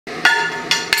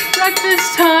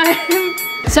breakfast time.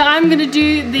 So I'm gonna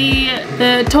do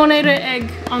the tornado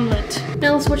egg omelette.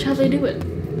 Now let's watch how they do it.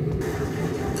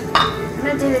 I'm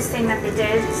gonna do this thing that they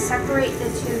did. Separate the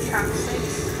two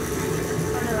chopsticks.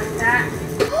 Put it like that.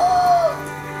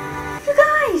 You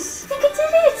guys! I think I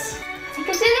did it! I think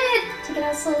I did it! Take it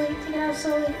out slowly, take it out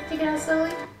slowly, take it out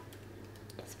slowly.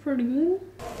 It's pretty good.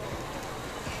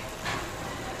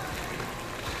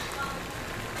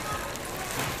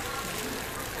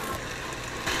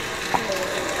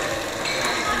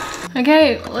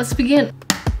 Okay, let's begin.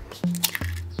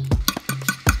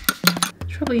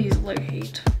 Should probably use low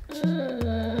heat.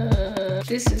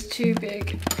 This is too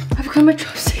big. I forgot my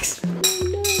chopsticks.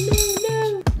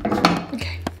 No.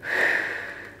 Okay.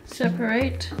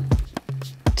 Separate.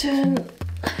 Turn.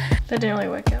 That didn't really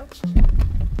work out.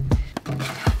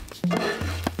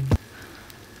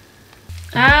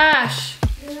 Ash!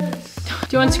 Yes. Do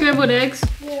you want scrambled eggs?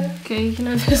 Yeah. Okay, you can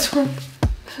have this one.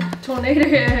 Tornado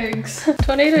eggs.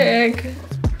 Tornado egg.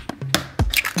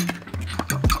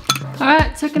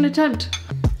 Alright, second attempt.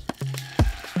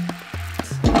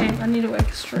 Okay, I need to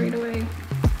work straight away.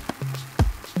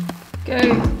 Go.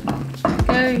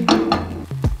 Go.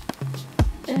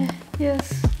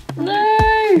 Yes. No!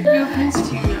 Your pen's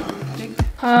too big.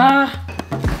 Alright,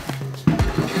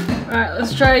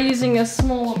 let's try using a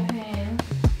smaller pan.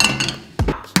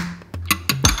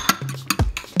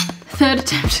 Third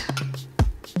attempt.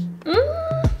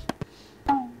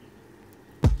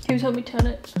 Can you help me turn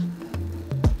it?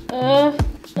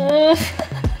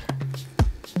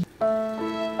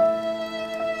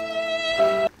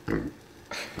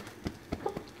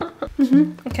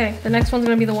 Okay, the next one's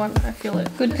gonna be the one. I feel it.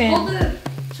 Good pan. Hold the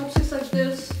chopsticks like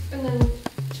this and then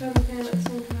turn the pan at the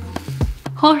same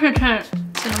time. Hold your turn.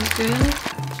 Sounds good.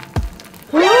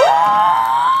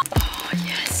 Oh,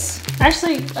 yes.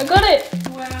 Actually, I got it.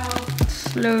 Wow.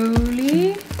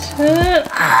 Slowly turn.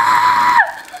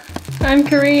 I'm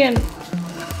Korean.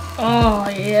 Oh,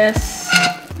 yes.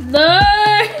 No!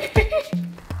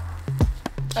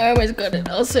 I almost got it.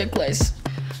 I was so close.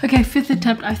 Okay, fifth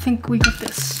attempt. I think we got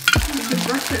this. Good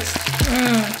breakfast.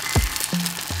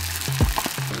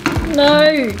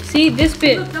 No! See, this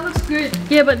bit. Look, that looks good.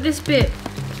 Yeah, but this bit.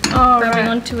 Oh, grabbing right.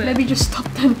 onto it. Maybe just stop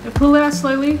them. Pull it out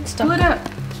slowly. Stop. Pull it out.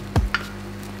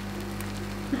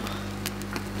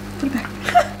 Put it back.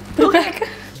 Put it back.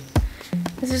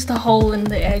 This is the hole in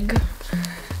the egg.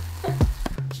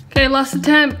 Okay, last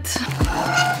attempt.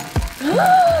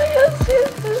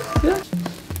 Yes.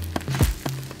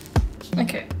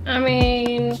 Okay, I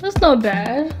mean, that's not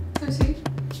bad. Let's see.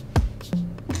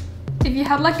 If you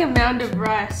had like a mound of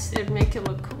rice, it'd make it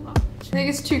look cooler. I think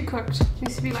it's too cooked. It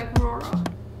needs to be like raw.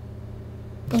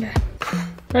 Okay.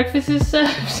 Breakfast is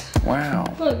served. Wow.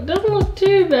 Look, it doesn't look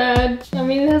too bad. I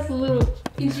mean, it has a little...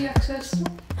 Easy access.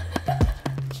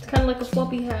 It's kind of like a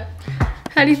floppy hat.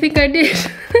 How do you think I did?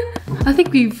 I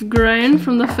think we've grown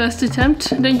from the first attempt,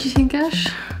 don't you think, Ash?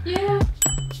 Yeah.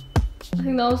 I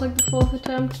think that was like the fourth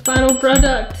attempt. Final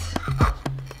product.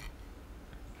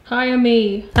 Hire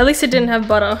me. At least it didn't have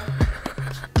butter.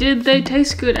 Did they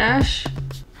taste good, Ash?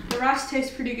 The rice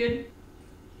tastes pretty good.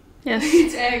 Yes.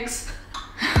 It's eggs.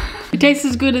 It tastes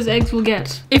as good as eggs will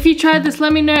get. If you tried this,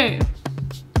 let me know.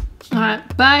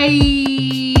 Alright,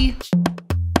 bye.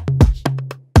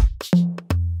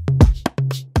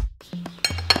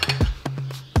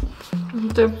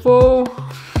 They're full.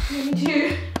 Me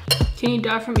too. Can you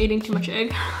die from eating too much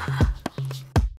egg?